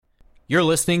You're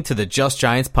listening to the Just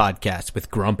Giants podcast with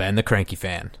Grump and the Cranky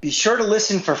Fan. Be sure to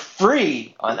listen for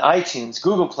free on iTunes,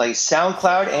 Google Play,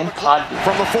 SoundCloud, and Podbean.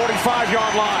 From the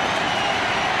 45-yard line,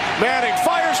 Manning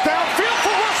fires downfield for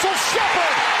Russell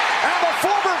Shepard, and the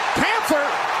former Panther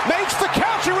makes the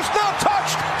catch. He was not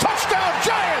touched. Touchdown,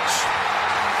 Giants!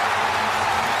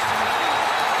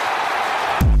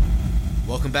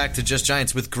 Welcome back to Just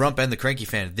Giants with Grump and the Cranky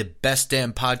Fan, the best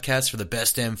damn podcast for the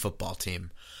best damn football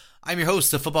team. I'm your host,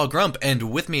 the Football Grump,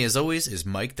 and with me, as always, is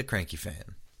Mike, the Cranky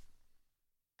Fan.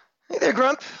 Hey there,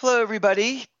 Grump. Hello,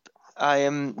 everybody.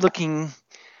 I'm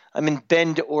in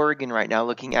Bend, Oregon right now,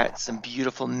 looking at some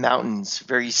beautiful mountains,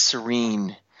 very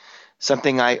serene.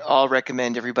 Something I'll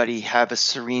recommend everybody have a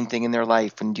serene thing in their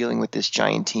life when dealing with this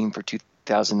Giant team for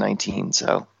 2019.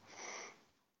 So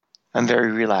I'm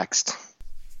very relaxed.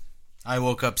 I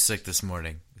woke up sick this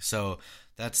morning, so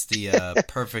that's the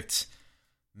perfect,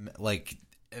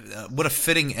 what a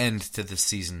fitting end to this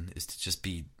season is to just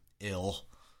be ill.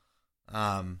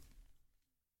 But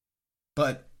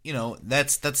you know,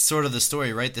 that's sort of the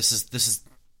story, right? This is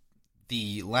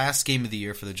the last game of the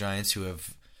year for the Giants, who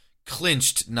have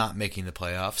clinched not making the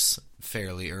playoffs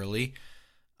fairly early.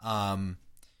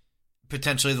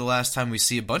 Potentially the last time we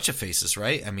see a bunch of faces,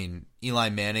 right? I mean, Eli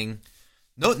Manning.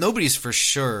 Nobody's for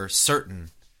sure certain,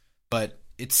 but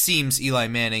it seems Eli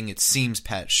Manning. It seems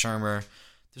Pat Shurmur.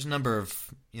 There's a number of,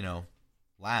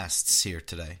 lasts here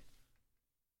today.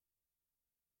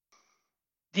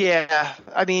 Yeah,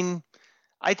 I mean,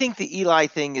 I think the Eli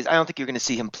thing is, I don't think you're going to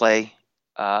see him play.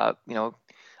 I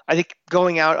think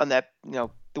going out on that,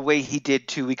 the way he did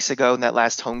 2 weeks ago in that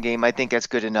last home game, I think that's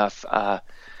good enough.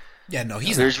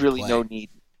 There's really no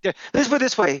need. Let's put it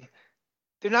this way.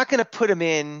 They're not going to put him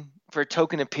in for a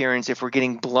token appearance if we're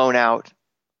getting blown out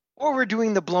or we're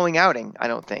doing the blowing outing, I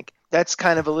don't think. That's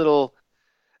kind of a little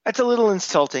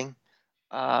insulting.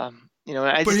 I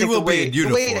but just he think will be in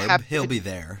uniform. He'll be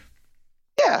there.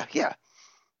 Yeah.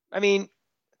 I mean,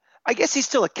 I guess he's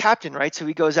still a captain, right? So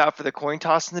he goes out for the coin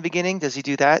toss in the beginning. Does he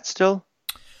do that still?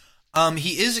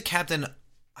 He is a captain.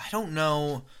 I don't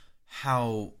know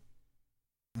how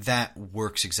that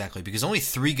works exactly because only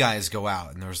 3 guys go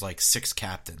out and there's 6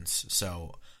 captains.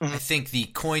 So I think the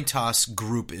coin toss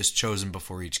group is chosen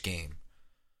before each game.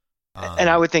 And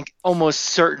I would think almost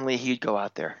certainly he'd go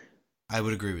out there. I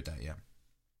would agree with that, yeah.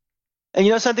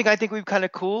 And something I think would be kind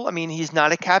of cool? I mean, he's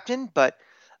not a captain, but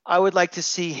I would like to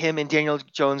see him and Daniel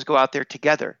Jones go out there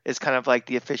together as kind of like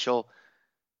the official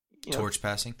torch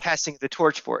passing the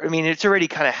torch for it. I mean, it's already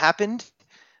kind of happened,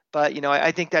 but,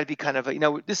 I think that'd be kind of,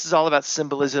 this is all about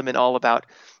symbolism and all about,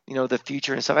 the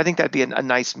future and stuff. I think that'd be a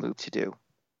nice move to do.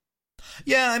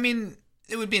 Yeah, I mean,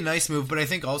 it would be a nice move, but I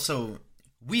think also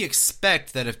we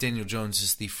expect that if Daniel Jones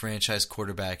is the franchise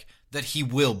quarterback, that he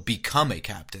will become a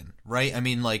captain, right? I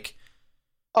mean,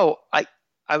 I would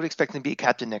expect him to be a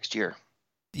captain next year.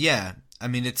 Yeah, I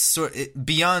mean, it's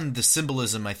beyond the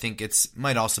symbolism. I think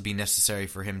might also be necessary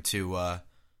for him to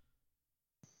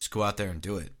just go out there and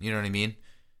do it. You know what I mean?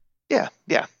 Yeah.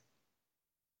 Because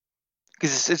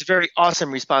it's a very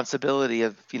awesome responsibility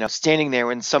of standing there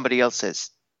when somebody else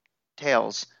says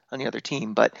tails on the other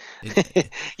team. But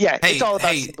it's all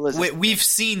about symbolism. We've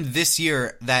seen this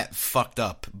year that fucked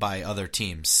up by other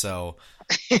teams, so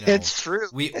it's true.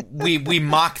 We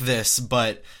mock this,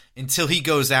 but until he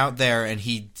goes out there and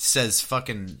he says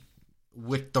fucking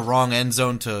with the wrong end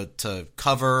zone to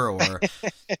cover, or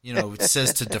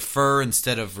says to defer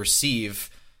instead of receive,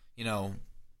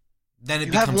 then it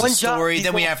becomes a story.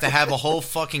 Then we have to have a whole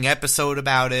fucking episode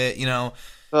about it.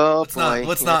 Let's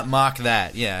not mock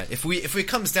that. Yeah, if it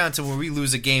comes down to where we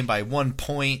lose a game by 1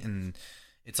 point and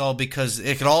it's all because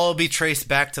it could all be traced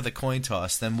back to the coin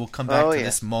toss, then we'll come back to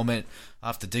this moment. I'll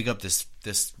have to dig up this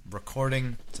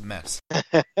recording. It's a mess.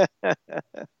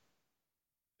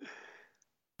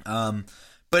 But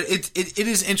it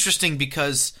is interesting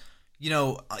because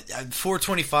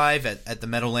 425 at the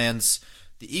Meadowlands,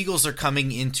 the Eagles are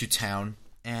coming into town,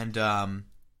 and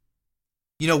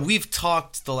we've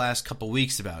talked the last couple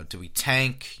weeks about, do we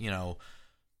tank,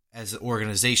 as an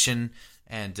organization?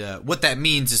 And what that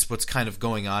means is what's kind of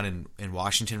going on in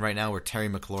Washington right now, where Terry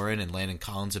McLaurin and Landon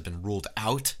Collins have been ruled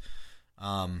out.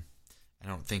 I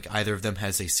don't think either of them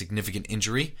has a significant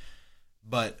injury.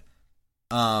 But,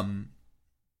 we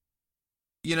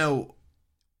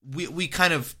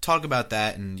kind of talk about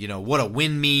that and, what a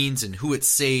win means and who it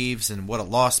saves and what a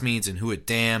loss means and who it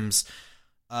damns.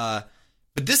 But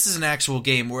this is an actual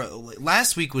game where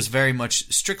last week was very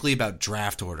much strictly about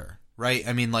draft order, right?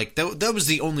 I mean, that was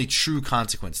the only true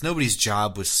consequence. Nobody's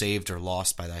job was saved or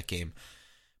lost by that game.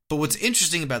 But what's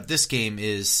interesting about this game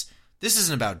is this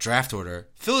isn't about draft order.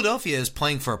 Philadelphia is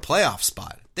playing for a playoff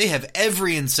spot. They have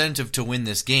every incentive to win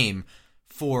this game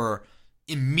for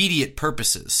immediate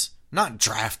purposes, not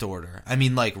draft order. I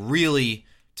mean, like, really,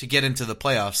 to get into the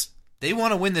playoffs, they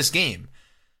want to win this game.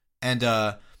 And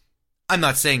I'm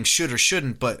not saying should or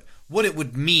shouldn't, but what it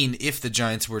would mean if the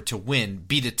Giants were to win,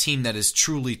 beat a team that is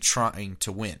truly trying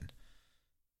to win.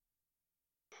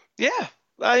 Yeah,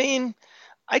 I mean,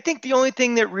 I think the only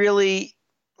thing that really,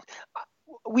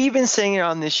 we've been saying it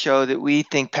on this show that we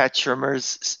think Pat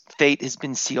Shurmur's fate has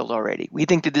been sealed already. We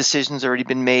think the decision's already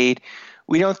been made.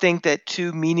 We don't think that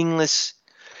two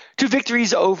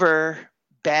victories over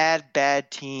bad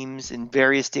teams in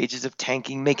various stages of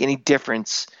tanking make any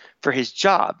difference for his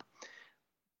job.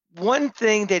 One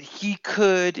thing that he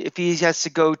could, if he has to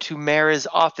go to Mara's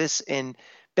office and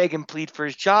beg and plead for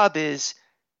his job, is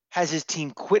has his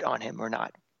team quit on him or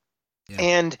not? Yeah.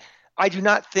 And I do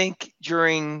not think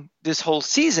during this whole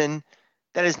season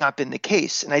that has not been the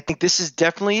case. And I think this is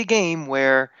definitely a game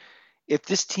where if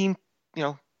this team,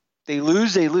 they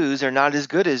lose. They're not as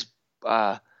good as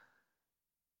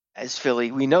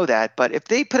Philly. We know that. But if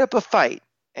they put up a fight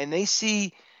and they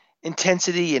see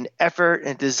intensity and effort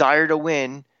and desire to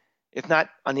win, if not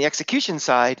on the execution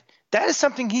side, that is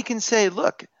something he can say,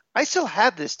 look, I still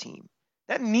have this team.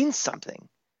 That means something.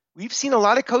 We've seen a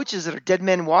lot of coaches that are dead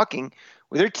men walking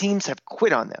where their teams have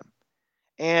quit on them.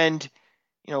 And,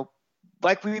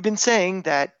 like we've been saying,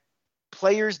 that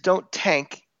players don't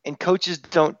tank and coaches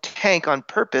don't tank on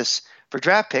purpose for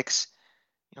draft picks.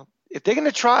 If they're going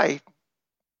to try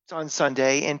on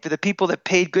Sunday, and for the people that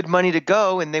paid good money to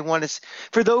go and they want to,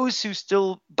 for those who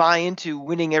still buy into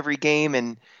winning every game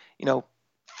and,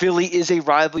 Philly is a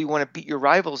rival, you want to beat your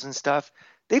rivals and stuff,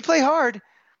 they play hard.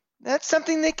 That's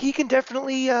something that he can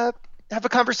definitely have a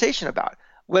conversation about.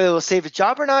 Whether it'll save his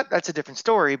job or not, that's a different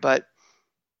story, but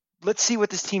let's see what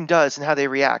this team does and how they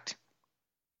react.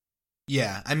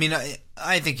 Yeah, I mean,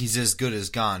 I think he's as good as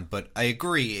gone, but I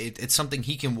agree. It's something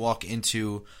he can walk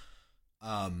into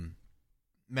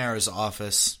Mara's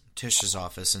office, Tish's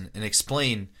office, and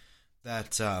explain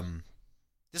that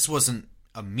this wasn't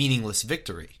a meaningless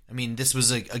victory. I mean, this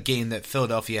was a game that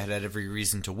Philadelphia had every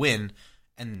reason to win,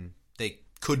 and they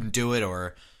couldn't do it,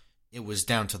 or it was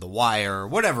down to the wire, or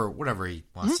whatever he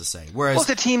wants to say. Whereas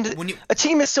a team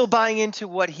is still buying into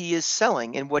what he is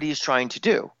selling and what he is trying to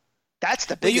do. That's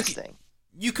the biggest thing.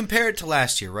 You compare it to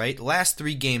last year, right? Last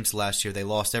 3 games last year, they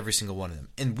lost every single one of them.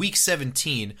 In Week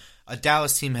 17, a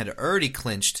Dallas team had already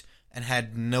clinched and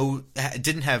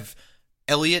didn't have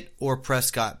Elliott or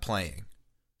Prescott playing.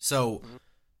 So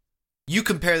you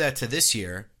compare that to this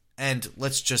year, and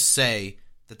let's just say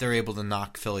that they're able to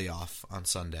knock Philly off on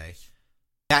Sunday.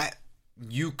 That,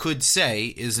 you could say,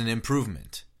 is an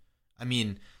improvement. I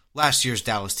mean, last year's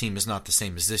Dallas team is not the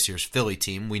same as this year's Philly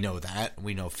team. We know that.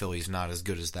 We know Philly's not as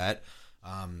good as that.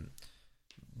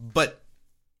 But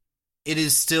it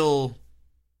is still...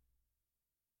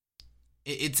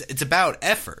 It's about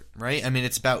effort, right? I mean,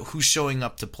 it's about who's showing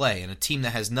up to play. And a team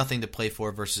that has nothing to play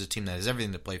for versus a team that has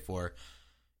everything to play for,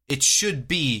 it should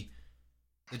be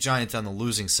the Giants on the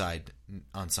losing side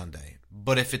on Sunday.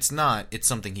 But if it's not, it's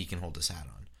something he can hold his hat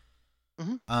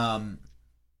on. Mm-hmm.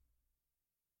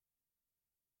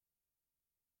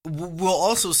 We'll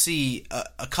also see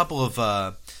a couple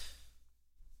of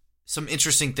some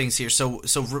interesting things here. So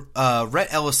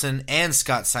Rhett Ellison and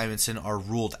Scott Simonson are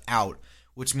ruled out,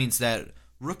 which means that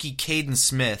rookie Caden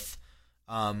Smith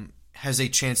has a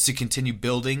chance to continue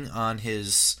building on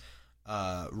his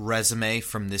resume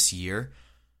from this year.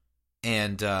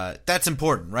 And that's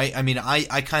important, right? I mean,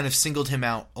 I kind of singled him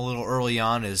out a little early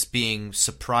on as being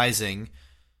surprising,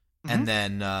 and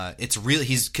then it's really,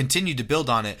 he's continued to build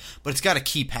on it, but it's got to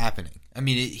keep happening. I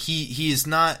mean, he is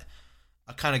not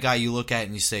a kind of guy you look at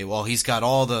and you say, well, he's got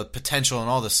all the potential and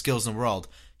all the skills in the world.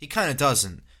 He kind of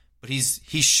doesn't, but he's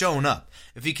shown up.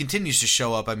 If he continues to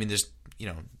show up, I mean, there's,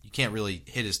 you can't really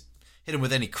hit him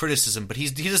with any criticism, but he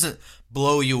doesn't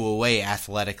blow you away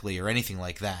athletically or anything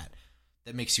like that.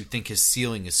 That makes you think his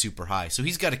ceiling is super high. So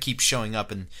he's got to keep showing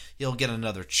up, and he'll get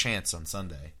another chance on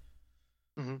Sunday.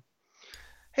 Mm-hmm.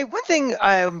 Hey, one thing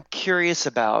I'm curious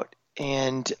about,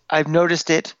 and I've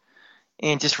noticed it,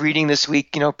 and just reading this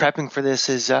week, prepping for this,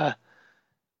 is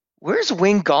where's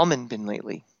Wayne Gallman been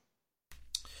lately?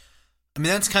 I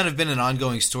mean, that's kind of been an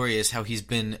ongoing story, is how he's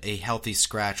been a healthy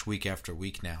scratch week after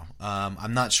week now.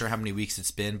 I'm not sure how many weeks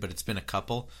it's been, but it's been a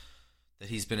couple that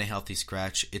he's been a healthy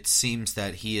scratch. It seems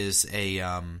that he is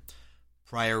a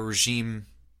prior regime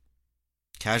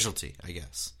casualty, I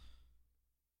guess.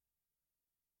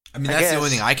 I mean, that's the only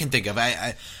thing I can think of.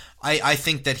 I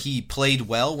think that he played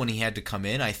well when he had to come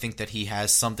in. I think that he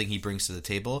has something he brings to the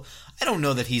table. I don't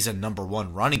know that he's a number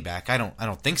one running back. I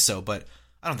don't think so, but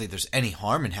I don't think there's any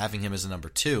harm in having him as a number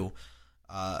two.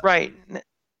 Right.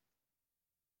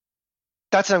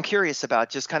 That's what I'm curious about.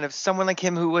 Just kind of someone like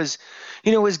him who was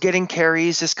getting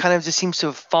carries, just kind of just seems to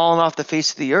have fallen off the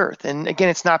face of the earth. And again,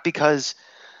 it's not because,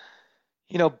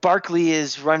 Barkley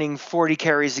is running 40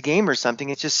 carries a game or something.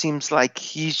 It just seems like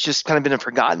he's just kind of been a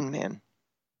forgotten man.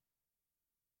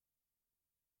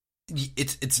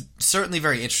 It's certainly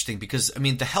very interesting because, I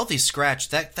mean, the healthy scratch,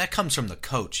 that comes from the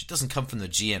coach. It doesn't come from the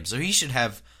GM. So he should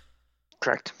have...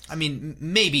 Correct. I mean,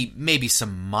 maybe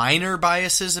some minor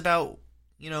biases about,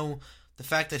 the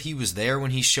fact that he was there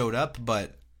when he showed up,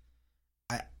 but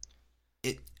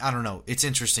I don't know. It's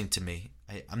interesting to me.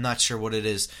 I'm not sure what it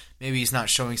is. Maybe he's not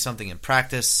showing something in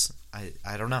practice.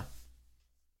 I don't know.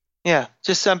 Yeah,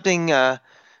 just something,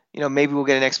 maybe we'll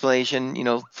get an explanation,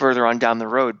 further on down the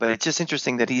road, but it's just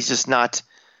interesting that he's just not,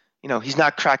 he's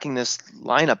not cracking this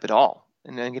lineup at all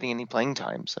and not getting any playing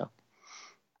time, so.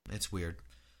 It's weird.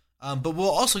 But we'll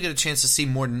also get a chance to see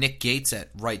more Nick Gates at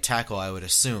right tackle, I would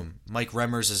assume. Mike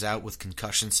Remmers is out with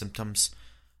concussion symptoms.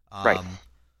 Right.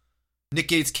 Nick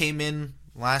Gates came in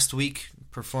last week,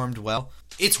 performed well.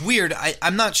 It's weird.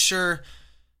 I'm not sure.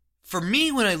 For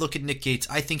me, when I look at Nick Gates,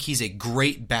 I think he's a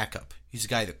great backup. He's a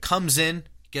guy that comes in,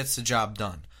 gets the job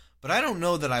done. But I don't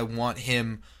know that I want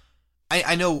him...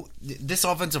 I know this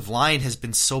offensive line has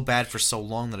been so bad for so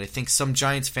long that I think some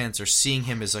Giants fans are seeing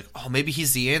him as like, oh, maybe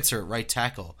he's the answer at right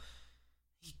tackle.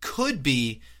 He could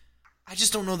be. I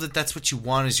just don't know that that's what you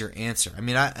want as your answer. I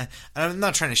mean, I'm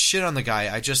not trying to shit on the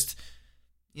guy. I just,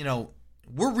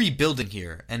 we're rebuilding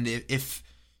here. And if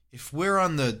we're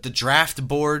on the draft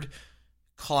board,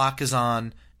 clock is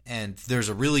on, and there's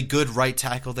a really good right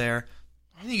tackle there,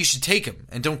 I think you should take him.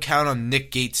 And don't count on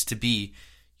Nick Gates to be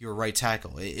your right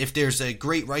tackle. If there's a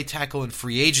great right tackle in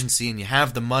free agency and you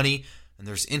have the money and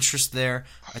there's interest there,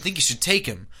 I think you should take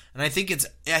him. And I think it's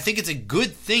a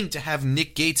good thing to have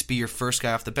Nick Gates be your first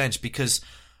guy off the bench because,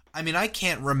 I mean, I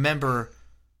can't remember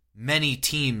many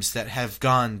teams that have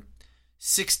gone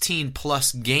 16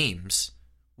 plus games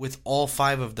with all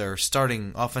 5 of their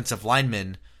starting offensive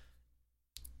linemen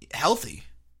healthy.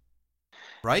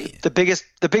 Right? The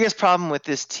biggest problem with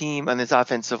this team on this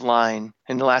offensive line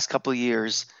in the last couple of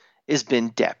years has been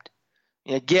depth.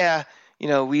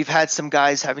 We've had some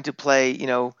guys having to play,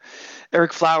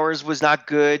 Eric Flowers was not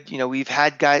good. We've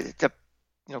had guys to,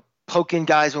 poke in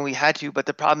guys when we had to, but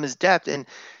the problem is depth. And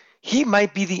he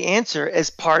might be the answer as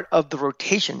part of the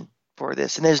rotation for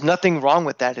this. And there's nothing wrong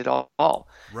with that at all.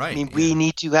 Right. I mean, we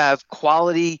need to have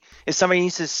quality. If somebody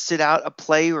needs to sit out a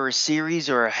play or a series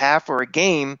or a half or a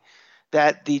game,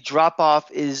 that the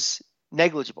drop-off is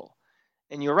negligible.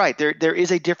 And you're right. There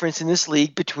is a difference in this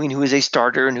league between who is a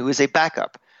starter and who is a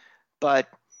backup. But,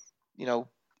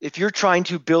 if you're trying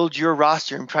to build your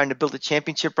roster and trying to build a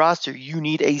championship roster, you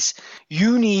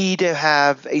need to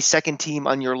have a second team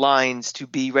on your lines to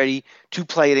be ready to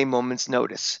play at a moment's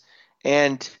notice.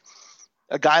 And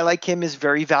a guy like him is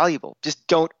very valuable. Just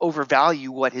don't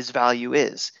overvalue what his value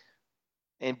is.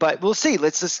 But we'll see.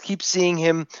 Let's just keep seeing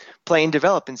him play and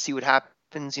develop and see what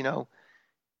happens.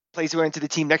 Plays into the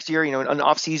team next year. An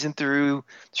off season through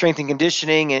strength and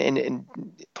conditioning, and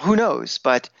who knows?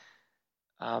 But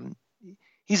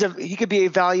he could be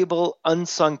a valuable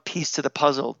unsung piece to the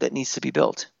puzzle that needs to be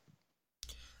built.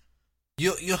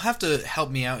 You'll have to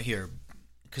help me out here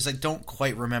because I don't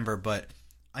quite remember, but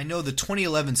I know the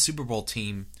 2011 Super Bowl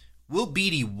team. Will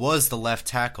Beatty was the left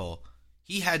tackle.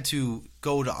 He had to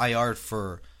go to IR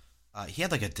for he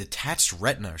had like a detached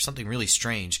retina or something really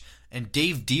strange, and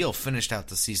Dave Deal finished out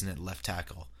the season at left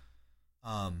tackle.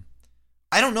 I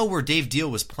don't know where Dave Deal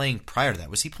was playing prior to that.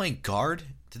 Was he playing guard?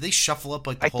 Did they shuffle up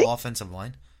like the whole offensive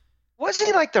line? Wasn't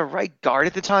he like the right guard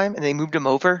at the time, and they moved him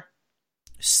over?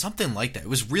 Something like that. It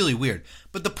was really weird.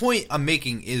 But the point I'm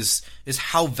making is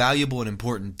how valuable and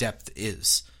important depth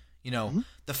is.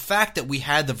 The fact that we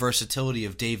had the versatility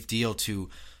of Dave Deal to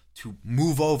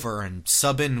move over and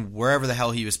sub in wherever the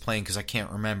hell he was playing because I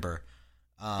can't remember.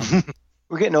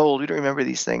 We're getting old. We don't remember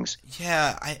these things.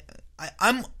 Yeah,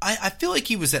 I feel like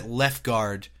he was at left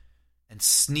guard and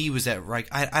Snee was at right.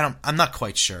 I'm not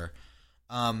quite sure.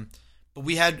 But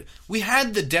we had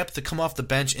the depth to come off the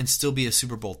bench and still be a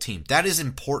Super Bowl team. That is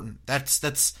important.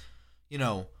 That's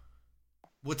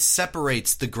what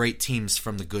separates the great teams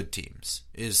from the good teams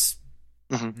is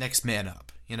next man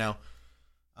up.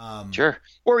 Sure.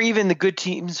 Or even the good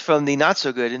teams from the not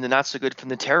so good and the not so good from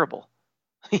the terrible.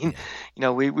 I mean,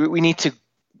 we need to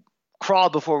crawl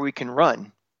before we can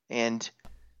run. And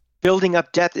building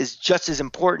up depth is just as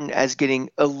important as getting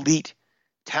elite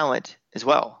talent as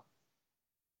well.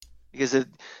 Because the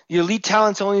elite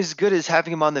talent's only as good as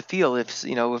having him on the field. If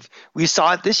we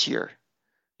saw it this year,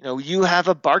 you have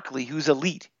a Barkley who's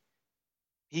elite.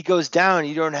 He goes down,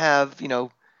 you don't have,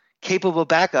 capable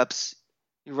backups.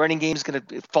 Your running game is going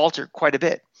to falter quite a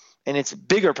bit, and it's a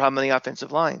bigger problem on the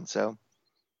offensive line. So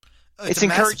it's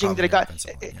encouraging that a guy.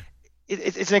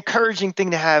 It's an encouraging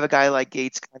thing to have a guy like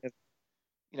Gates kind of,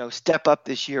 step up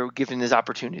this year given his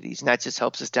opportunities, and that just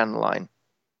helps us down the line.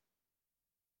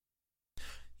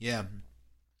 Yeah.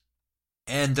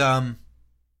 And,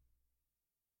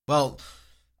 well,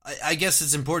 I guess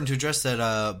it's important to address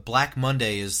that Black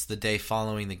Monday is the day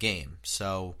following the game.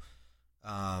 So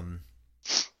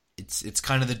it's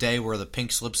kind of the day where the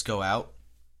pink slips go out.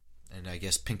 And I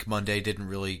guess Pink Monday didn't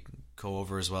really go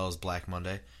over as well as Black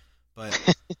Monday.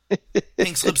 But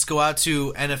pink slips go out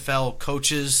to NFL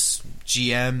coaches,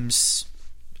 GMs,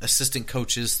 assistant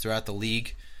coaches throughout the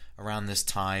league around this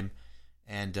time.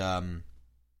 And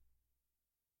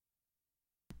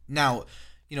now,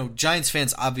 Giants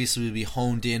fans obviously will be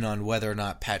honed in on whether or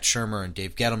not Pat Shurmur and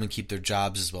Dave Gettleman keep their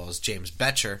jobs, as well as James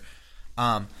Bettcher.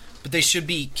 But they should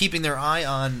be keeping their eye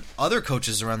on other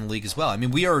coaches around the league as well. I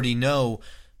mean, we already know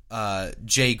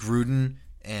Jay Gruden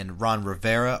and Ron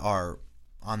Rivera are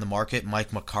on the market.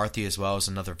 Mike McCarthy as well is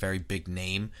another very big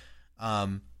name.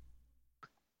 But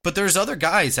there's other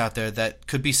guys out there that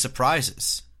could be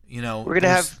surprises. We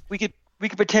could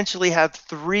potentially have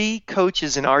 3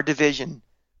 coaches in our division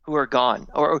who are gone,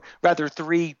 or rather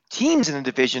 3 teams in the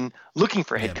division looking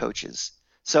for head coaches.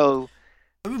 So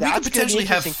we could potentially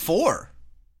have 4.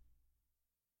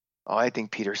 Oh, I think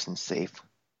Peterson's safe.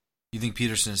 You think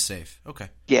Peterson is safe? Okay.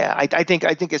 Yeah, I think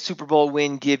a Super Bowl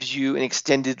win gives you an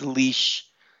extended leash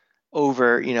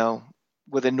over,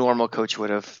 what a normal coach would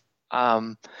have.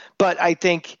 But I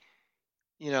think,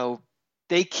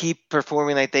 they keep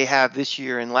performing like they have this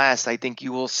year and last. I think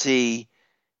you will see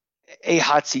a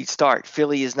hot seat start.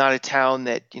 Philly is not a town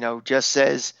that, just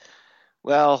says,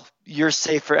 well, you're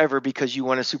safe forever because you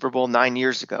won a Super Bowl 9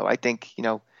 years ago. I think,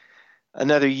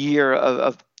 another year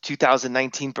of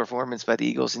 2019 performance by the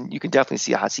Eagles, and you can definitely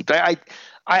see a hot seat. But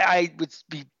I would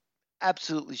be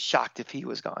absolutely shocked if he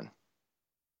was gone.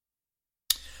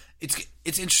 It's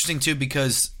interesting too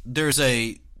because there's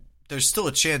still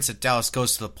a chance that Dallas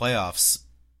goes to the playoffs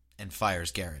and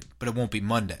fires Garrett, but it won't be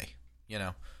Monday.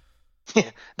 Yeah,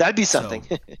 that'd be something.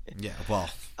 So, yeah, well.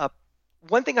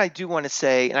 One thing I do want to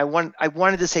say, and I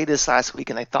wanted to say this last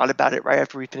week, and I thought about it right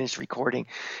after we finished recording,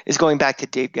 is going back to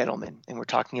Dave Gettleman, and we're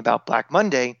talking about Black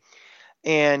Monday,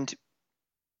 and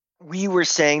we were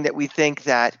saying that we think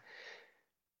that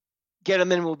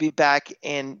Gettleman will be back,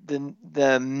 and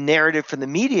the narrative from the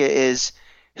media is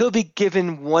he'll be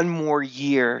given one more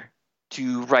year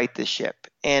to right the ship,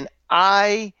 and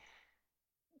I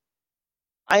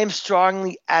am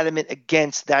strongly adamant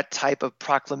against that type of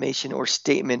proclamation or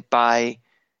statement by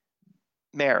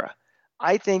Mara.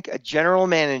 I think a general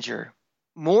manager,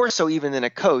 more so even than a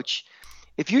coach,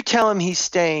 if you tell him he's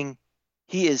staying,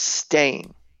 he is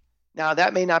staying. Now,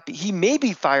 that may not be – he may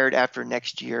be fired after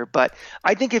next year, but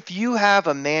I think if you have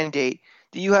a mandate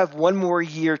that you have one more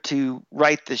year to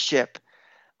right the ship,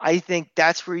 I think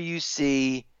that's where you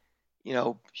see,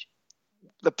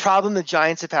 the problem the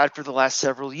Giants have had for the last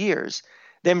several years –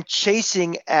 them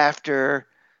chasing after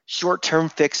short-term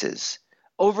fixes,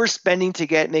 overspending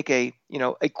to make a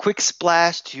quick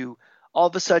splash to all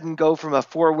of a sudden go from a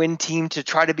 4-win team to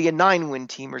try to be a 9-win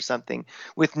team or something,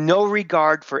 with no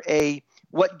regard for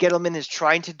what Gettleman is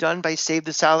trying to do by save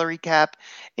the salary cap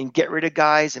and get rid of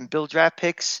guys and build draft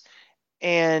picks,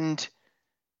 and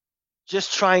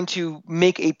just trying to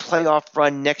make a playoff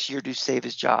run next year to save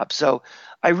his job. So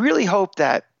I really hope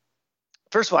that,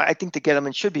 first of all, I think the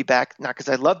Gettleman should be back, not because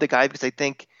I love the guy, because I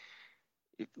think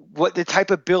what the type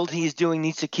of build he's doing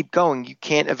needs to keep going. You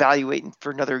can't evaluate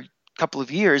for another couple of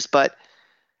years, but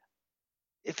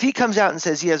if he comes out and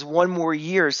says he has one more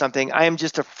year or something, I am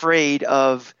just afraid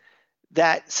of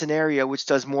that scenario, which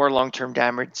does more long-term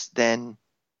damage than,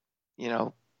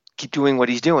 keep doing what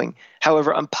he's doing.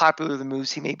 However unpopular the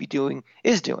moves he may be doing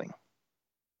is doing.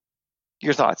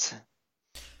 Your thoughts?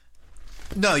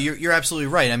 No, you're absolutely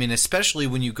right. I mean, especially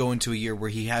when you go into a year where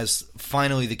he has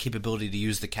finally the capability to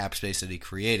use the cap space that he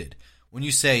created. When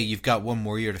you say you've got one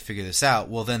more year to figure this out,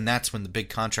 well, then that's when the big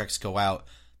contracts go out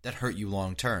that hurt you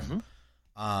long term.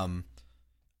 Mm-hmm.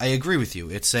 I agree with you.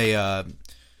 It's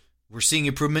we're seeing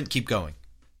improvement. Keep going.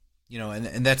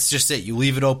 And that's just it. You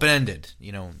leave it open ended.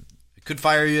 It could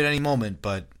fire you at any moment,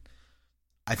 but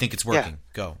I think it's working.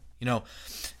 Yeah. Go.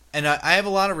 And I have a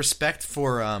lot of respect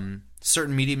for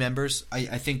certain media members.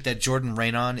 I think that Jordan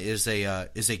Raanan is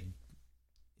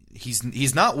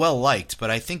he's not well liked, but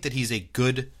I think that he's a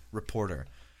good reporter.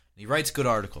 He writes good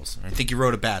articles, and I think he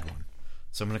wrote a bad one.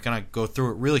 So I'm going to kind of go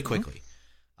through it really quickly.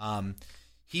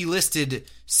 He listed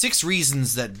 6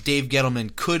 reasons that Dave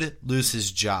Gettleman could lose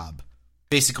his job.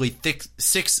 Basically,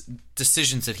 6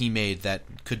 decisions that he made that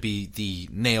could be the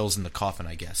nails in the coffin,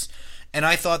 I guess. And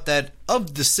I thought that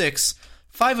of the 6,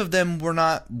 5 of them were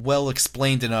not well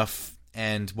explained enough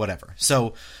and whatever.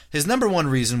 So his number one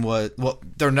reason was, well,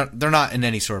 they're not in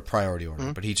any sort of priority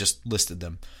order, but he just listed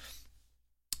them.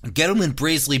 Gettleman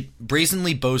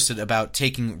brazenly boasted about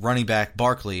taking running back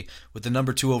Barkley with the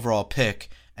number 2 overall pick,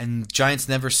 and Giants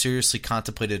never seriously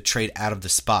contemplated a trade out of the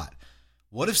spot.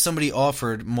 What if somebody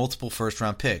offered multiple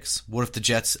first-round picks? What if the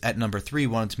Jets at number 3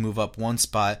 wanted to move up one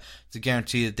spot to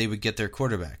guarantee that they would get their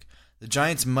quarterback? The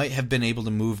Giants might have been able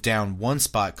to move down one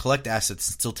spot, collect assets,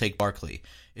 and still take Barkley.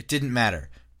 It didn't matter.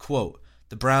 Quote,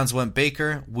 the Browns went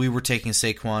Baker, we were taking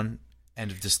Saquon.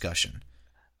 End of discussion.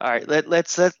 All right,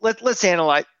 let's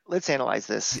analyze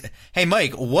this. Hey,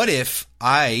 Mike, what if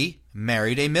I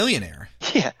married a millionaire?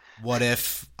 Yeah. What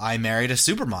if I married a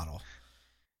supermodel?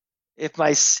 If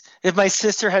my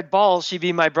sister had balls, she'd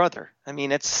be my brother. I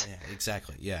mean, it's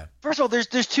exactly. Yeah. First of all, there's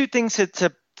 2 things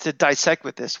to dissect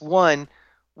with this. One,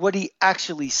 what he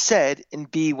actually said, and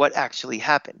B, what actually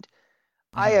happened.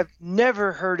 I have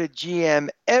never heard a GM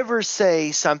ever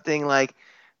say something like,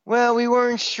 well, we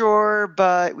weren't sure,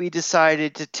 but we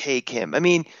decided to take him. I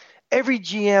mean, every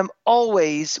GM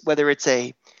always, whether it's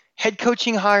a head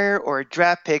coaching hire or a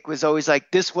draft pick, was always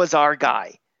like, this was our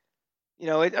guy. You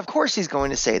know, of course he's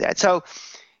going to say that. So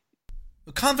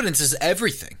confidence is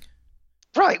everything.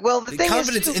 Right. Well, the thing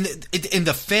confidence is in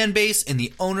the fan base, in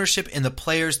the ownership, in the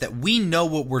players, that we know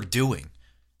what we're doing.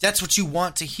 That's what you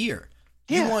want to hear.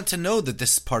 Yeah. You want to know that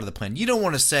this is part of the plan. You don't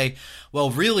want to say, well,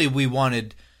 really we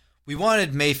wanted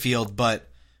Mayfield, but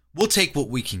we'll take what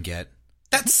we can get.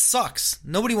 That sucks.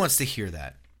 Nobody wants to hear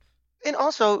that. And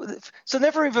also, so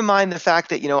never even mind the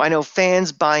fact that, I know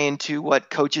fans buy into what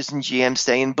coaches and GMs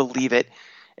say and believe it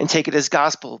and take it as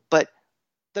gospel, but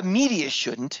the media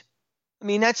shouldn't. I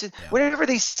mean, whatever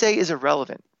they say is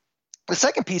irrelevant. The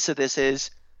second piece of this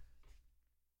is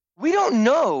we don't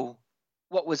know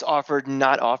what was offered and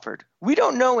not offered. We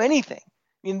don't know anything.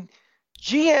 I mean,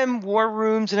 GM war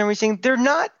rooms and everything, they're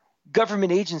not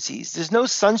government agencies. There's no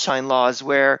sunshine laws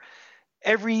where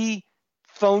every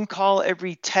phone call,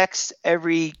 every text,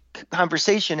 every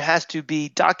conversation has to be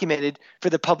documented for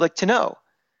the public to know.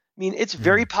 I mean, it's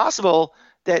very possible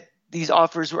that these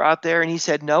offers were out there and he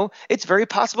said no. It's very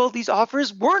possible these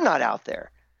offers were not out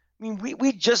there. I mean,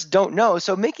 we just don't know.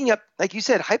 So making up, like you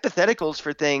said, hypotheticals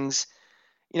for things,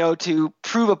 to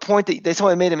prove a point that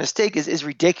someone made a mistake is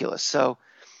ridiculous. So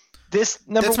this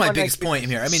that's my biggest point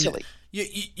here. I mean,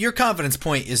 your confidence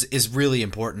point is really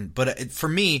important, but for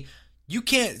me, you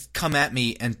can't come at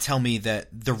me and tell me that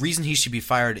the reason he should be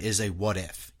fired is a what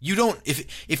if. You don't.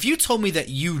 If you told me that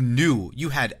you knew, you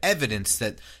had evidence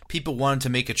that people wanted to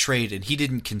make a trade and he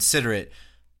didn't consider it,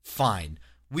 fine.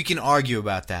 We can argue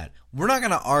about that. We're not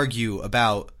going to argue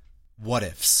about what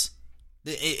ifs.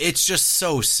 It's just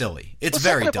so silly. It's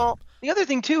very dumb. All, the other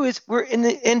thing too is we're in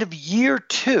the end of year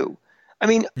 2. I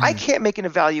mean, I can't make an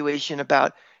evaluation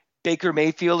about Baker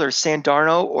Mayfield or Sam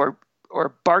Darnold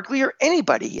or Barkley or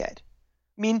anybody yet.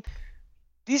 I mean,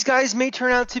 these guys may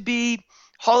turn out to be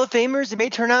Hall of Famers. They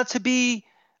may turn out to be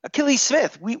Achilles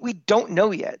Smith. We don't know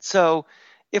yet. So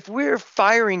if we're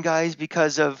firing guys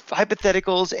because of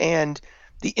hypotheticals and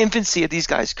the infancy of these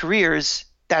guys' careers,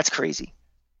 that's crazy.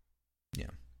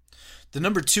 Yeah. The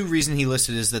number 2 reason he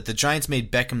listed is that the Giants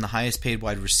made Beckham the highest paid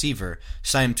wide receiver,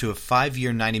 signed him to a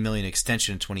 5-year, $90 million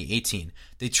extension in 2018.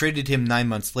 They traded him 9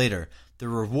 months later. The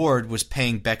reward was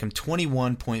paying Beckham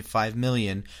 $21.5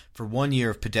 million for 1 year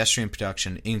of pedestrian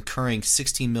production, incurring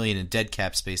 $16 million in dead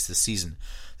cap space this season.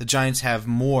 The Giants have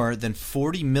more than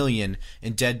 $40 million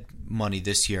in dead money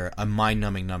this year, a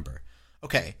mind-numbing number.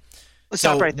 Okay, let's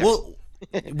stop right there. Well,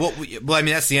 I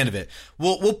mean, that's the end of it.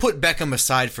 We'll put Beckham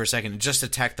aside for a second and just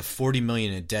attack the $40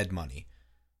 million in dead money.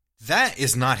 That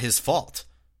is not his fault.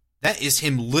 That is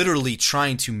him literally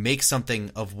trying to make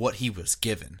something of what he was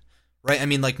given. Right? I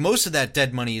mean, like, most of that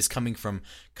dead money is coming from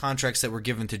contracts that were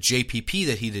given to JPP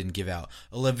that he didn't give out,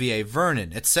 Olivier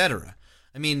Vernon, etc.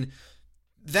 I mean,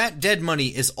 that dead money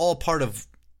is all part of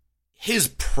his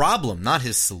problem, not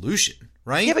his solution,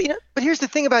 right? Yeah, but here's the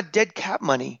thing about dead cap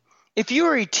money. If you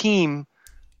are a team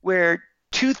where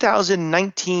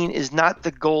 2019 is not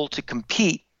the goal to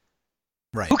compete,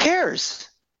 right? Who cares?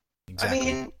 Exactly. I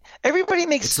mean, everybody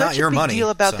makes such a big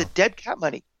deal about the dead cap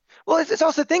money. Well, it's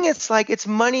also the thing. It's like it's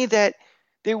money that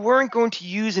they weren't going to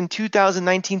use in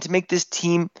 2019 to make this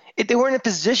team. They weren't in a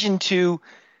position to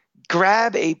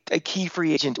grab a key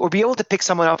free agent or be able to pick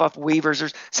someone off waivers or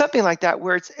something like that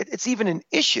where it's even an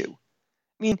issue.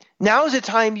 I mean, now is the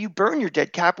time you burn your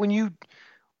dead cap when you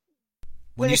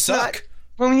suck.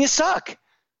 When you suck.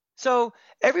 So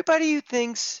everybody who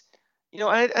thinks,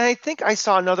 and I think I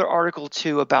saw another article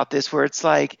too about this where it's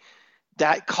like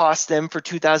that cost them for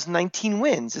 2019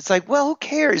 wins. It's like, well, who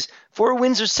cares? 4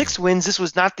 wins or 6 wins. This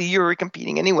was not the year we're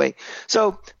competing anyway.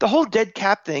 So the whole dead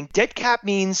cap thing, dead cap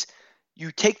means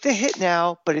you take the hit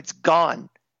now, but it's gone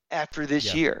after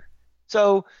this year.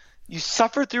 So you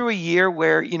suffer through a year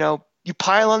where, you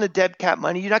pile on the dead cap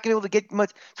money. You're not going to be able to get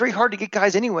much. It's very hard to get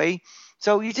guys anyway.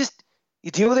 So you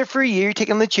deal with it for a year. You take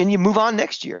it on the chin. You move on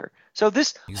next year. So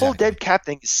this whole dead cap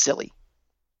thing is silly.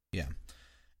 Yeah.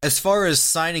 As far as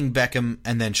signing Beckham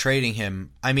and then trading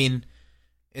him, I mean,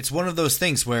 it's one of those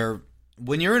things where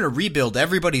when you're in a rebuild,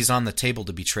 everybody's on the table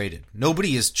to be traded.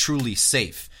 Nobody is truly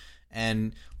safe.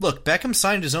 And look, Beckham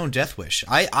signed his own death wish.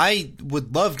 I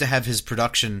would love to have his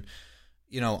production,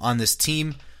 on this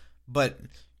team, but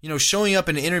showing up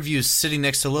in interviews sitting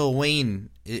next to Lil Wayne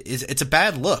it's a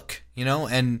bad look,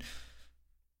 and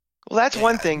well, that's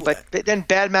one thing, but then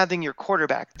bad mouthing your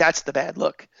quarterback, that's the bad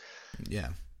look. Yeah.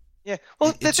 Yeah.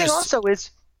 Well, the thing also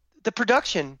is the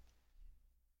production.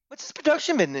 What's his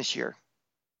production been this year?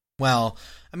 Well,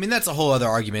 I mean, that's a whole other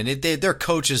argument. Their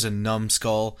coach is a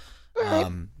numbskull.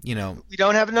 Right. We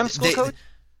don't have a numbskull coach.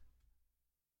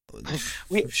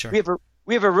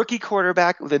 We have a rookie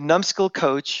quarterback with a numbskull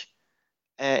coach.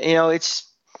 It's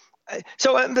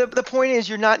so the point is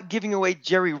you're not giving away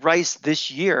Jerry Rice this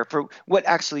year for what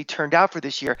actually turned out for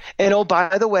this year. And oh,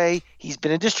 by the way, he's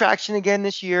been a distraction again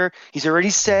this year. He's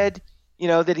already said,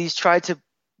 that he's tried to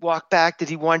walk back, that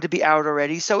he wanted to be out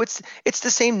already. So it's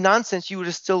the same nonsense you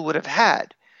would have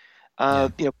had.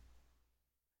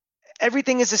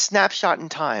 Everything is a snapshot in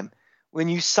time. When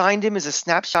you signed him as a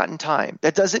snapshot in time,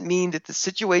 that doesn't mean that the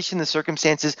situation, the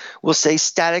circumstances will stay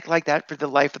static like that for the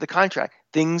life of the contract.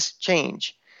 Things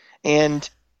change. And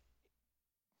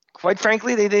quite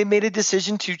frankly, they made a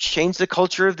decision to change the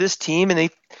culture of this team, and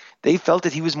they felt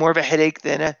that he was more of a headache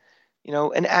than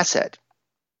an asset.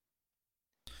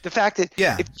 The fact that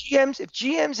if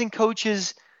GMs and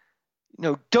coaches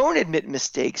don't admit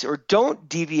mistakes or don't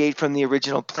deviate from the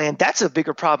original plan, that's a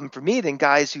bigger problem for me than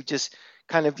guys who just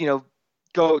kind of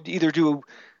go either do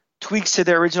tweaks to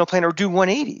their original plan or do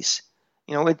 180s.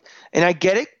 And I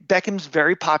get it. Beckham's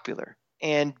very popular,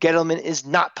 and Gettleman is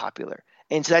not popular,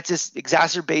 and so that just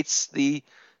exacerbates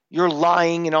you're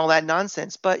lying and all that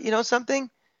nonsense. But something,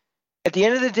 at the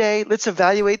end of the day, let's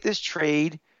evaluate this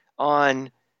trade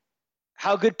on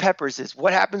how good Peppers is.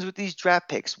 What happens with these draft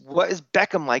picks? What is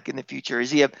Beckham like in the future? Is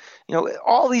he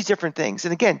all these different things?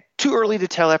 And again, too early to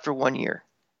tell after 1 year.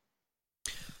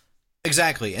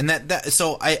 Exactly. And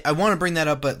so I want to bring that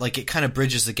up, but it kind of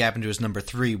bridges the gap into his number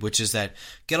 3, which is that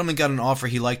Gettleman got an offer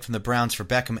he liked from the Browns for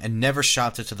Beckham and never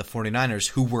shopped it to the 49ers,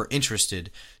 who were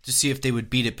interested, to see if they would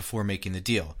beat it before making the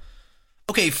deal.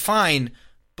 Okay, fine,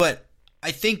 but I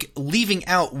think leaving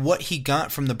out what he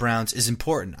got from the Browns is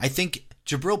important. I think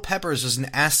Jabril Peppers was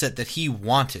an asset that he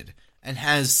wanted and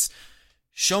has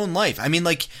shown life. I mean,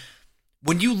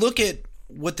 when you look at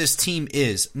what this team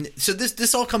is, so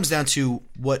this all comes down to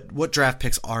what draft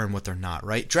picks are and what they're not,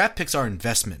 right? Draft picks are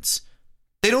investments.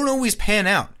 They don't always pan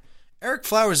out. Eric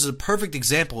Flowers is a perfect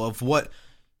example of what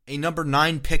a number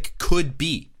 9 pick could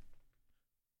be.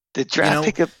 The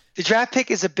draft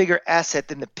pick is a bigger asset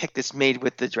than the pick that's made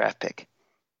with the draft pick.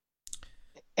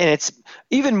 And it's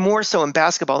even more so in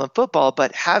basketball than football,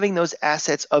 but having those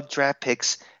assets of draft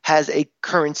picks has a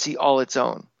currency all its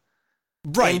own.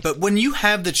 Right, but when you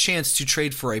have the chance to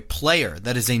trade for a player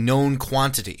that is a known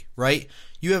quantity, right?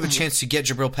 You have a chance to get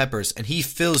Jabril Peppers, and he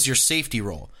fills your safety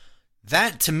role.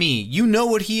 That, to me, you know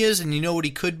what he is and you know what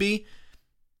he could be.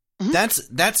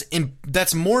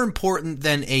 That's more important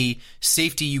than a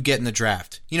safety you get in the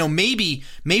draft. Maybe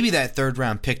that 3rd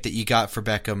round pick that you got for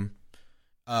Beckham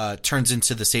turns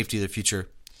into the safety of the future.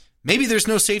 Maybe there's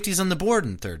no safeties on the board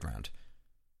in the 3rd round.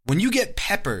 When you get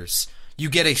Peppers, you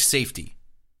get a safety.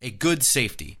 A good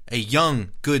safety, a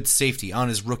young, good safety on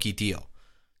his rookie deal.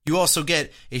 You also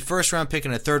get a 1st round pick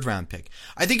and a 3rd round pick.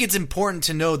 I think it's important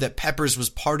to know that Peppers was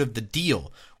part of the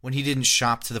deal when he didn't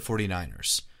shop to the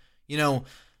 49ers.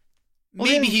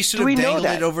 Maybe he should have dangled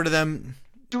it over to them.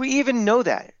 Do we even know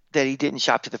that he didn't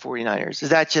shop to the 49ers? Is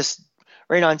that just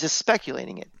right on just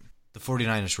speculating it? The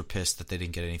 49ers were pissed that they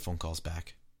didn't get any phone calls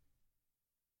back.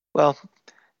 Well,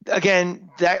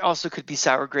 again, that also could be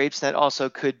sour grapes. That also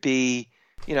could be,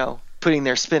 putting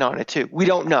their spin on it too. We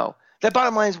don't know. The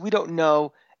bottom line is we don't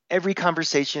know every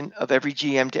conversation of every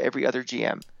GM to every other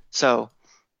GM. So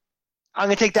I'm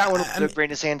going to take that one with a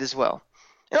grain of sand as well.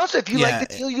 And also, if you like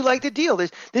the deal, you like the deal.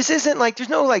 This isn't like there's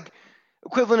no like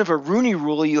equivalent of a Rooney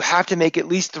Rule. You have to make at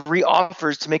least 3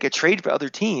 offers to make a trade for other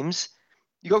teams.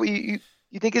 You go, you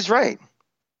think is right.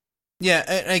 Yeah,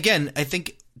 again, I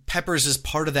think Peppers is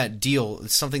part of that deal.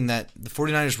 It's something that the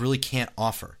 49ers really can't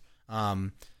offer.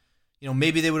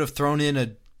 Maybe they would have thrown in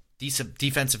a decent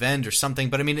defensive end or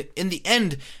something, but I mean, in the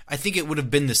end, I think it would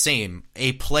have been the same.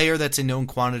 A player that's a known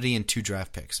quantity and 2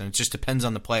 draft picks, and it just depends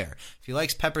on the player. If he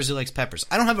likes Peppers, he likes Peppers.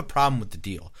 I don't have a problem with the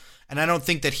deal, and I don't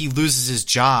think that he loses his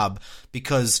job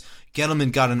because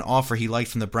Gettleman got an offer he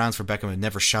liked from the Browns for Beckham and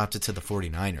never shopped it to the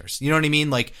 49ers. You know what I mean?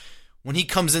 Like, when he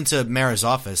comes into Mara's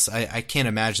office, I can't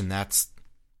imagine that's,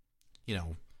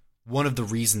 one of the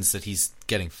reasons that he's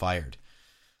getting fired.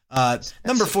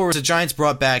 Number 4 was the Giants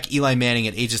brought back Eli Manning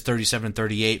at ages 37 and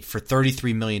 38 for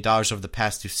 $33 million over the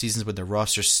past 2 seasons when their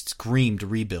roster screamed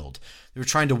rebuild. They were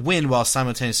trying to win while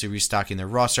simultaneously restocking their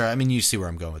roster. I mean, you see where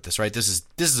I'm going with this, right? This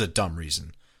is a dumb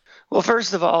reason. Well,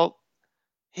 first of all,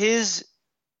 his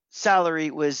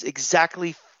salary was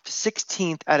exactly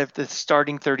 16th out of the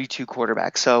starting 32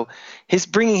 quarterbacks. So his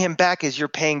bringing him back is you're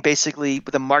paying basically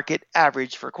the market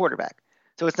average for a quarterback.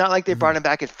 So it's not like they brought him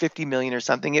back at $50 million or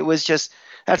something. It was just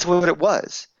that's what it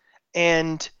was.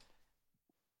 And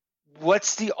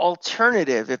what's the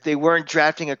alternative if they weren't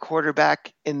drafting a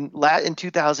quarterback in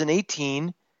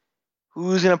 2018?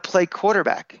 Who's going to play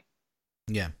quarterback?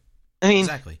 Yeah, I mean,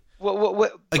 exactly.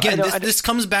 What, again, this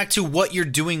comes back to what you're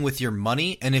doing with your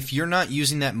money, and if you're not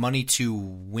using that money to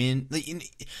win,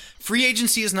 free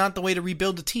agency is not the way to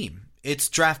rebuild a team. It's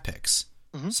draft picks.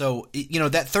 Mm-hmm. So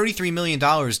that $33 million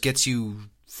gets you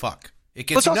It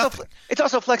gets you nothing. It's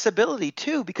also flexibility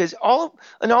too, because all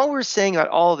we're saying about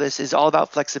all of this is all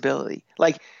about flexibility.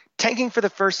 Like tanking for the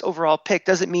first overall pick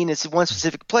doesn't mean it's one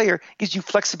specific player. It gives you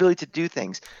flexibility to do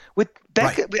things. With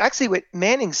actually with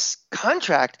Manning's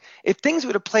contract, if things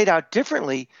would have played out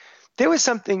differently, there was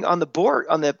something on the board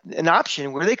an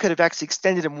option where they could have actually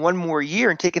extended him one more year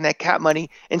and taken that cap money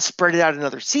and spread it out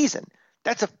another season.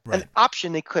 That's an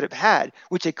option they could have had,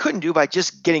 which they couldn't do by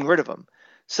just getting rid of him.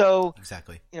 So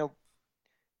exactly,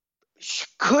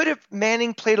 could have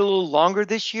Manning played a little longer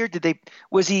this year?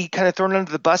 Was he kind of thrown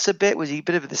under the bus a bit? Was he a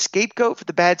bit of the scapegoat for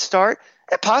the bad start?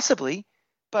 Possibly,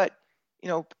 but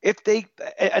if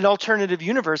an alternative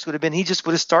universe would have been he just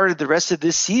would have started the rest of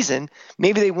this season.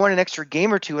 Maybe they won an extra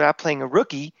game or two without playing a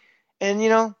rookie,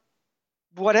 and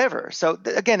whatever. So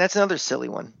again, that's another silly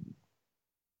one.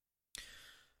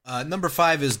 Number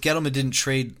 5 is Gettleman didn't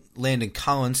trade Landon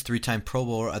Collins, 3-time Pro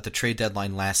Bowler, at the trade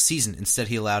deadline last season. Instead,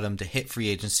 he allowed him to hit free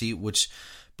agency, which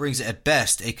brings at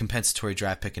best a compensatory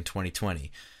draft pick in 2020.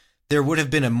 There would have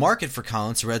been a market for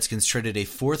Collins. The Redskins traded a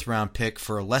 4th-round pick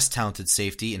for a less talented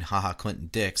safety in HaHa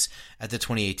Clinton-Dix at the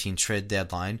 2018 trade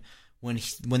deadline. When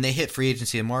they hit free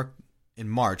agency in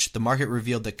March, the market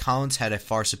revealed that Collins had a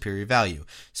far superior value.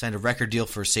 Signed a record deal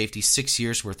for a safety, 6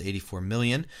 years worth $84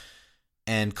 million.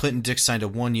 And Clinton-Dix signed a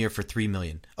 1 year for $3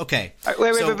 million. Okay.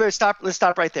 Wait, stop. Let's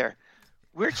stop right there.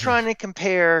 We're trying to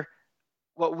compare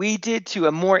what we did to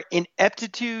a more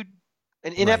inept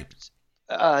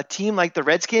team like the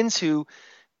Redskins who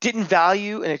didn't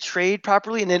value in a trade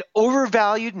properly and then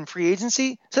overvalued in free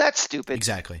agency. So that's stupid.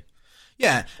 Exactly.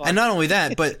 Yeah, and not only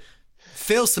that, but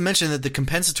fails to mention that the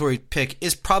compensatory pick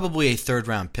is probably a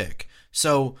 3rd-round pick.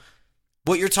 So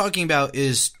what you're talking about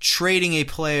is trading a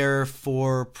player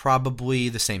for probably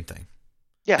the same thing.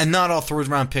 Yeah. And not all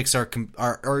 3rd-round picks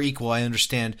are equal. I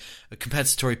understand a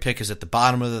compensatory pick is at the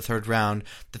bottom of the 3rd round.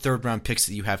 The 3rd-round picks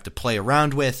that you have to play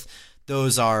around with,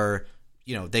 those are,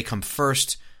 they come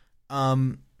first. I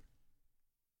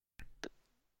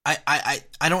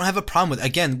don't have a problem with.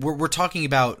 Again, we're talking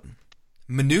about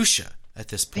minutia at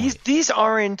this point. These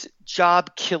aren't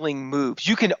job-killing moves.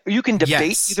 You can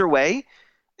debate either way.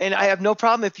 And I have no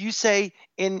problem if you say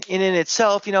in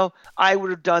itself, I would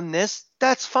have done this.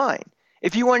 That's fine.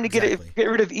 If you wanted to get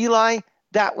rid of Eli,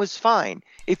 that was fine.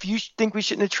 If you think we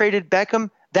shouldn't have traded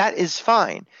Beckham, that is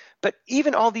fine. But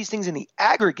even all these things in the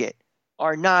aggregate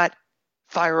are not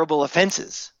fireable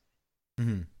offenses.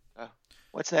 Mm-hmm.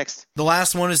 What's next? The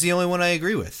last one is the only one I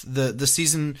agree with. This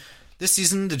season,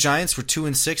 the Giants were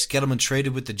 2-6. Gettleman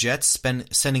traded with the Jets,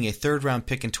 sending a 3rd-round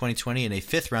pick in 2020 and a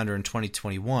 5th-rounder in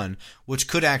 2021, which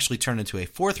could actually turn into a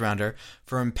 4th-rounder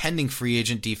for impending free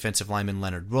agent defensive lineman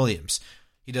Leonard Williams.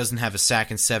 He doesn't have a sack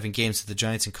in 7 games with the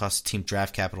Giants and costs the team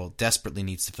draft capital. Desperately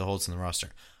needs to fill holes in the roster.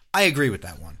 I agree with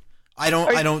that one. I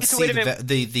don't see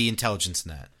the intelligence in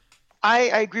that. I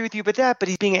agree with you about that, but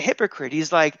he's being a hypocrite.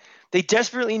 He's like, they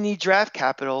desperately need draft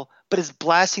capital, but is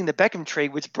blasting the Beckham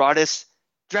trade, which brought us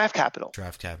draft capital.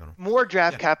 More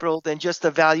draft capital than just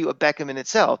the value of Beckham in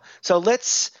itself. So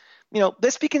let's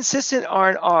be consistent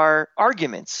on our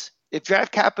arguments. If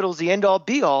draft capital is the end all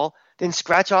be all, then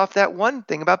scratch off that one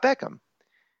thing about Beckham.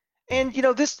 And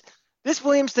this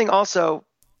Williams thing also,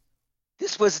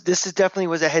 this definitely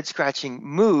was a head scratching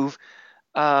move.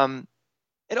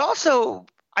 It also,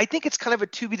 I think it's kind of a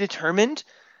to be determined.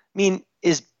 I mean,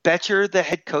 is Betcher the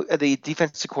head coach, the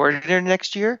defensive coordinator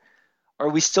next year? Are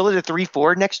we still at a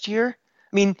 3-4 next year?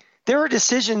 I mean, there are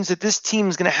decisions that this team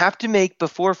is going to have to make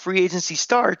before free agency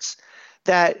starts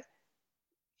that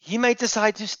he might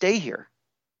decide to stay here.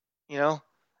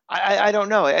 I don't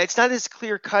know. It's not as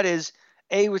clear cut as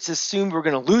A, which assumed we're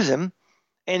going to lose him,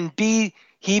 and B,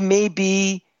 he may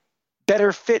be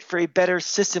better fit for a better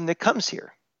system that comes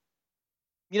here.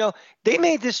 They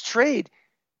made this trade.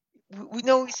 We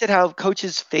said how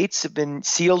coaches' fates have been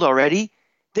sealed already.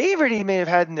 They already may have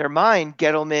had in their mind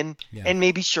Gettleman and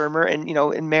maybe Shermer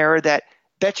and Mara that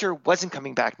Betcher wasn't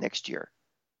coming back next year.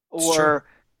 Or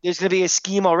there's going to be a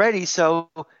scheme already, so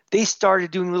they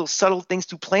started doing little subtle things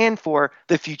to plan for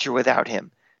the future without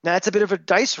him. Now, it's a bit of a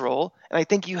dice roll, and I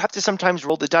think you have to sometimes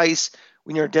roll the dice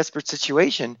when you're in a desperate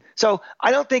situation. So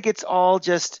I don't think it's all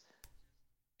just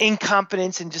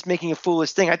incompetence and just making a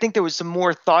foolish thing. I think there was some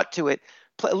more thought to it,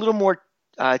 a little more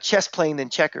chess playing than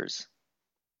checkers.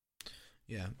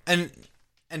 Yeah, and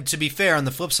to be fair, on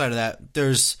the flip side of that,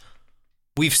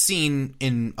 we've seen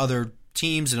in other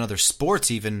teams and other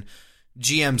sports even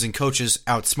GMs and coaches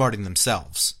outsmarting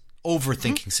themselves,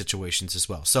 overthinking situations as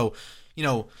well. So,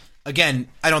 again,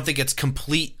 I don't think it's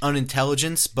complete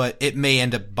unintelligence, but it may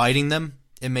end up biting them.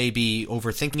 It may be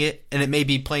overthinking it, and it may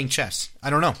be playing chess. I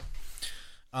don't know.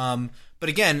 But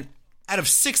again, out of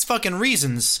 6 fucking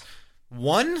reasons,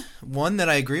 one that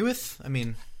I agree with, I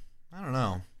mean, I don't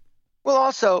know. Well,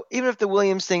 also, even if the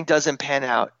Williams thing doesn't pan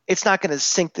out, it's not going to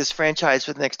sink this franchise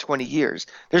for the next 20 years.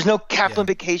 There's no cap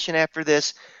implication after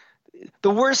this.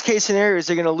 The worst case scenario is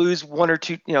they're going to lose 1 or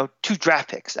 2, 2 draft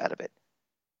picks out of it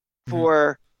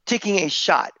for taking a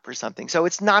shot for something. So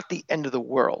it's not the end of the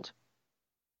world.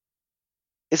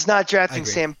 It's not drafting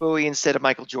Sam Bowie instead of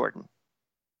Michael Jordan.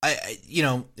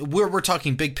 We're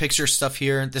talking big picture stuff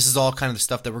here. This is all kind of the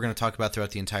stuff that we're going to talk about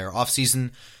throughout the entire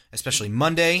offseason, especially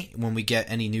Monday when we get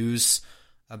any news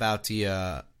about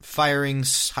the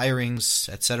firings, hirings,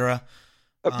 etc.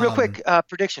 Real quick,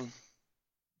 prediction.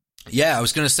 Yeah, I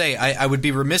was going to say, I would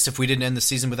be remiss if we didn't end the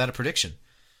season without a prediction.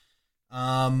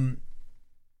 I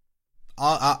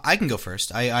can go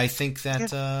first. I think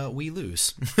that we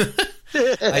lose.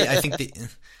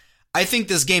 I think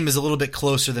this game is a little bit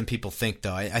closer than people think,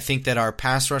 though. I think that our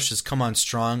pass rush has come on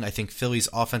strong. I think Philly's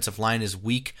offensive line is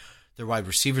weak. Their wide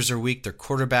receivers are weak. Their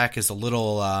quarterback is a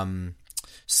little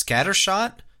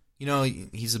scattershot.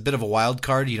 He's a bit of a wild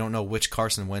card. You don't know which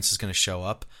Carson Wentz is going to show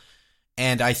up.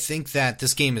 And I think that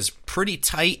this game is pretty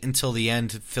tight until the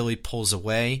end. Philly pulls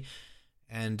away.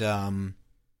 And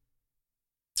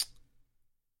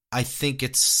I think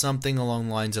it's something along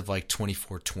the lines of like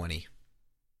 24-20.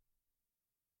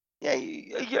 Yeah,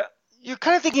 you're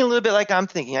kind of thinking a little bit like I'm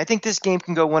thinking. I think this game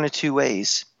can go one of 2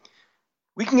 ways.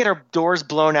 We can get our doors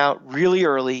blown out really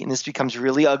early, and this becomes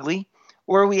really ugly,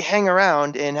 or we hang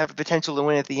around and have the potential to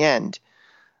win at the end.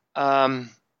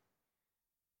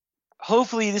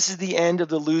 Hopefully, this is the end of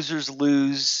the losers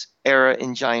lose era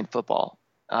in Giant football.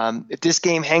 If this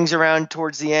game hangs around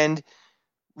towards the end,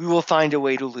 we will find a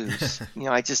way to lose.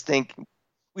 I just think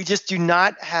we just do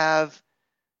not have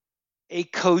a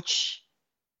coach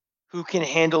who can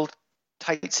handle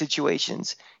tight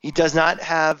situations. He does not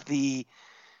have the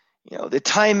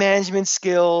time management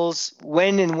skills,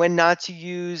 when and when not to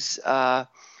use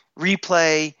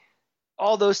replay,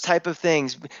 all those type of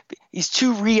things. He's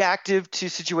too reactive to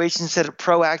situations instead of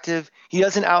proactive. He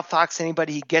doesn't outfox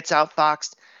anybody. He gets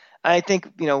outfoxed. I think,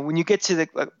 when you get to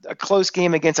a close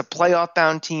game against a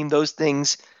playoff-bound team, those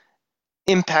things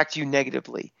impact you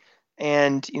negatively.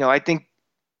 And,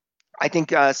 I think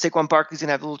Saquon Barkley's going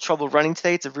to have a little trouble running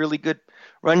today. It's a really good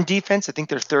run defense. I think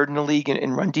they're 3rd in the league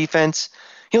in run defense.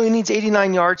 He only needs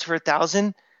 89 yards for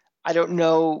 1,000. I don't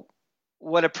know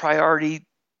what a priority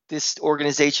this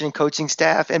organization and coaching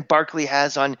staff and Barkley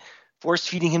has on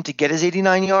force-feeding him to get his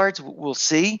 89 yards. We'll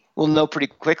see. We'll know pretty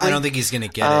quickly. I don't think he's going to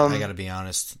get it, I got to be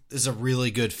honest. This is a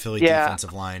really good Philly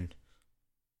defensive line.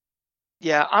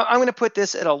 Yeah, I'm going to put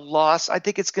this at a loss. I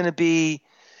think it's going to be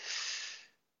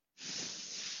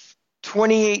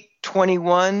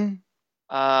 28-21.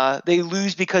 They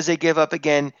lose because they give up,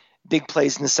 again, big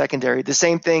plays in the secondary. The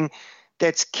same thing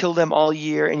that's killed them all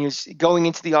year, and you're going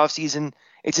into the offseason,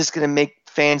 it's just going to make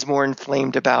fans more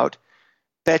inflamed about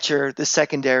Betcher, the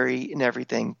secondary, and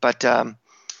everything. But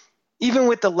even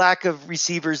with the lack of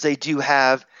receivers they do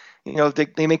have,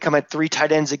 they may come at 3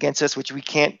 tight ends against us, which we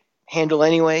can't handle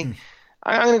anyway.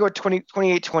 I'm going to go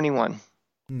 28-21.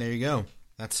 There you go.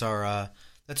 That's our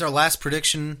last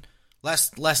prediction,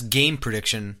 last game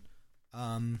prediction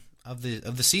of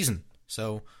the season.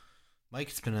 So, Mike,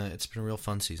 it's been a real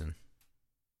fun season.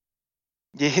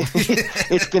 Yeah,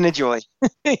 it's been a joy.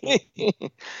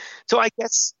 So I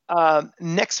guess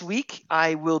next week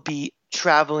I will be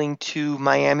traveling to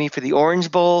Miami for the Orange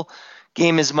Bowl.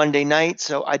 Game is Monday night,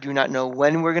 so I do not know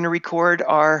when we're going to record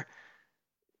our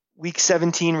Week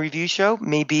 17 review show.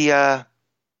 Maybe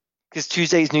because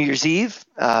Tuesday is New Year's Eve.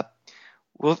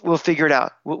 We'll figure it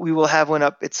out. We will have one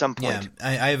up at some point. Yeah,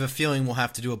 I have a feeling we'll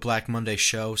have to do a Black Monday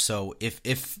show. So if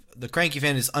the Cranky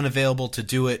Fan is unavailable to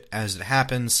do it as it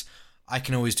happens, I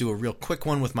can always do a real quick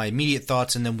one with my immediate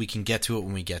thoughts, and then we can get to it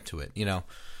when we get to it.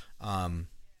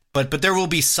 But there will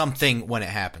be something when it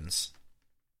happens.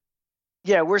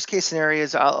 Yeah, worst case scenario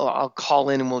is I'll call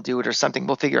in and we'll do it or something.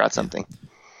 We'll figure out something.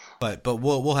 But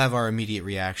we'll have our immediate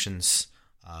reactions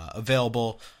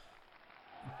available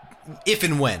if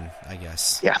and when, I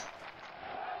guess. Yeah.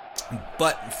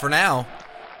 But for now,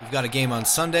 we've got a game on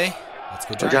Sunday. Let's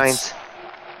go Giants. Giants.